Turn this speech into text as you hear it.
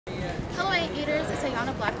is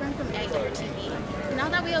Iyanna Blackburn from Anteater TV. And now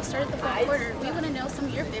that we have started the fall quarter, we want to know some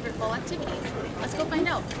of your favorite fall activities. Let's go find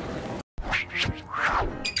out.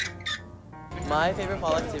 My favorite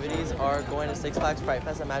fall activities are going to Six Flags Fright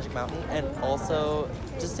Fest at Magic Mountain and also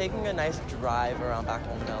just taking a nice drive around back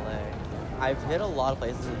home in LA. I've hit a lot of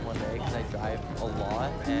places in one day because I drive a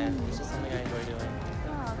lot and it's just something I enjoy doing.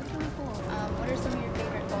 Oh, that's really cool. What are some of your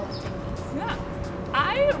favorite fall activities? Yeah,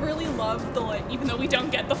 I really love even though we don't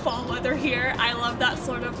get the fall weather here, I love that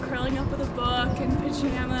sort of curling up with a book and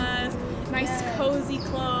pajamas, nice cozy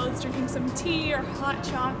clothes, drinking some tea or hot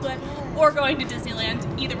chocolate, or going to Disneyland.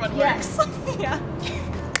 Either one works. Yeah.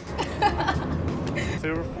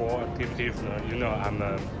 Favorite fall activities, I'm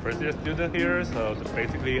a first year student here, so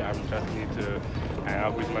basically I just need to hang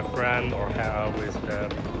out with my friend or hang out with the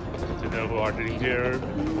students who are doing here,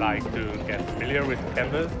 like to get familiar with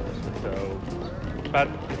campus. So, but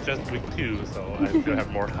it's just week 2, so I still have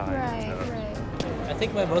more time. Right. I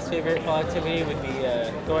think my most favorite fall activity would be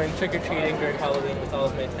going trick-or-treating during Halloween with all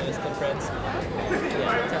of my tennis club friends.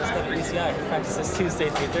 Yeah, tennis club at UCI. Practices Tuesday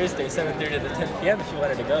through Thursday, 7:30 to 10 p.m. if you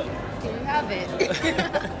wanted to go. Here you have it.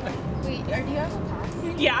 Wait, do you have a pass?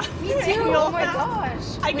 Yeah. Me too. Oh my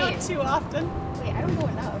gosh. I go too often. Wait, I don't go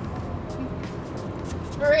enough.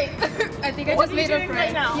 Alright, I think I just made a friend.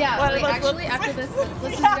 Right now? Yeah, wait, actually, after this,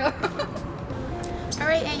 let's just go.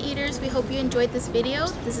 Alright, Anteaters, we hope you enjoyed this video.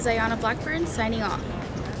 This is Iyanna Blackburn signing off.